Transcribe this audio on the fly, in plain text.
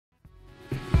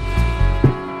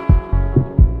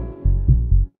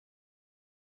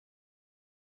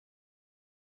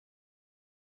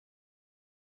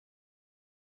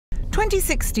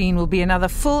2016 will be another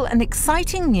full and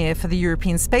exciting year for the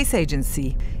European Space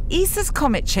Agency. ESA's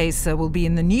Comet Chaser will be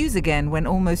in the news again when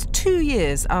almost 2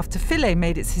 years after Philae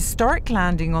made its historic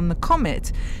landing on the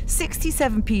comet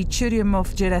 67P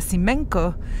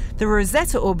Churyumov-Gerasimenko, the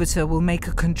Rosetta orbiter will make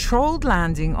a controlled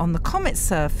landing on the comet's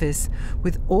surface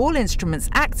with all instruments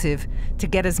active to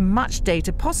get as much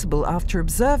data possible after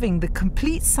observing the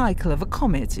complete cycle of a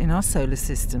comet in our solar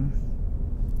system.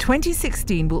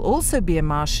 2016 will also be a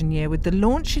Martian year with the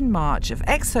launch in March of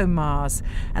ExoMars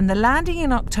and the landing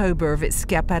in October of its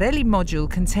Schiaparelli module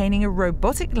containing a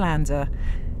robotic lander.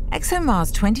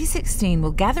 ExoMars 2016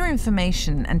 will gather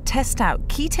information and test out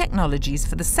key technologies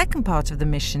for the second part of the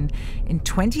mission in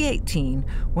 2018,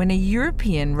 when a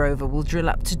European rover will drill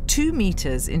up to 2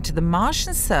 meters into the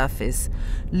Martian surface,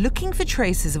 looking for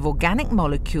traces of organic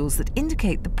molecules that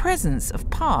indicate the presence of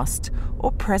past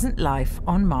or present life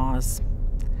on Mars.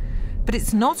 But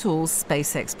it's not all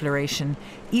space exploration.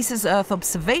 ESA's Earth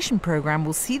observation program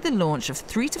will see the launch of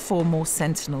 3 to 4 more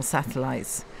Sentinel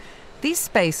satellites. These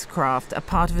spacecraft are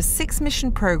part of a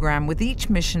 6-mission program, with each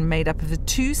mission made up of a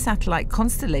 2-satellite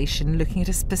constellation looking at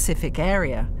a specific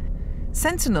area.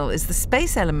 Sentinel is the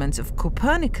space element of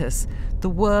Copernicus, the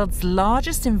world's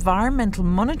largest environmental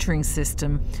monitoring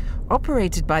system,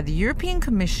 operated by the European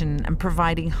Commission and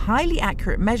providing highly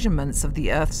accurate measurements of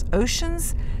the Earth's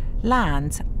oceans,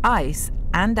 land, ice,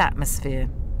 and atmosphere.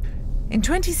 In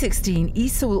 2016,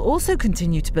 ESA will also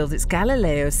continue to build its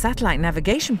Galileo satellite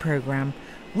navigation program,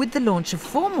 with the launch of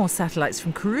 4 more satellites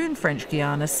from Kourou and French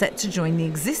Guiana set to join the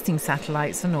existing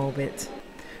satellites in orbit.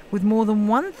 With more than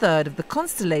 1/3 of the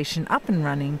constellation up and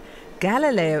running,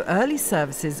 Galileo early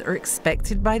services are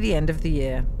expected by the end of the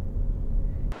year.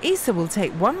 ESA will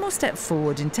take one more step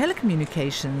forward in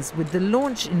telecommunications with the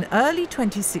launch in early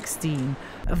 2016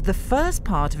 of the first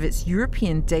part of its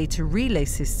European data relay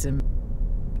system.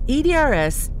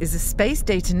 EDRS is a space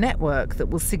data network that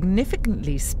will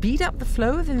significantly speed up the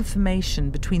flow of information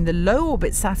between the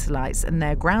low-orbit satellites and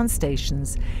their ground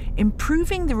stations,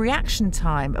 improving the reaction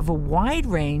time of a wide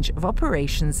range of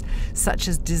operations such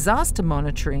as disaster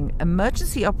monitoring,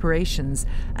 emergency operations,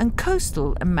 and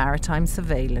coastal and maritime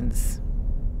surveillance.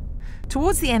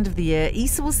 Towards the end of the year,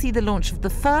 ESA will see the launch of the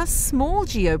first small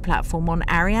GEO platform on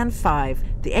Ariane 5,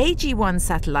 the AG-1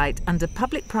 satellite under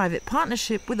public-private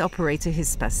partnership with operator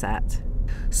Hispasat.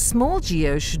 Small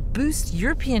GEO should boost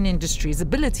European industry's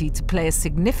ability to play a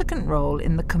significant role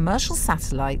in the commercial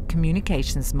satellite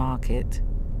communications market.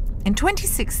 In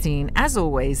 2016, as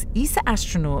always, ESA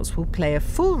astronauts will play a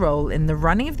full role in the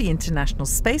running of the International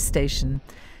Space Station.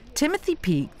 Timothy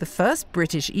Peake, the first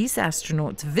British ESA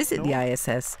astronaut to visit the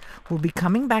ISS, will be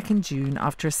coming back in June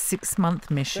after a 6-month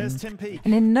mission.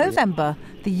 And in November,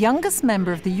 the youngest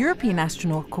member of the European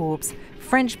Astronaut Corps,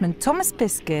 Frenchman Thomas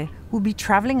Pesquet, will be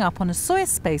travelling up on a Soyuz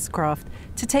spacecraft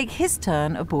to take his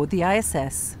turn aboard the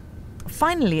ISS.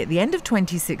 Finally, at the end of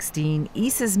 2016,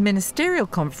 ESA's ministerial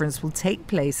conference will take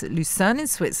place at Lucerne in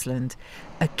Switzerland,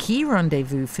 a key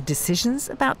rendezvous for decisions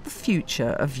about the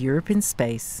future of Europe in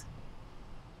space.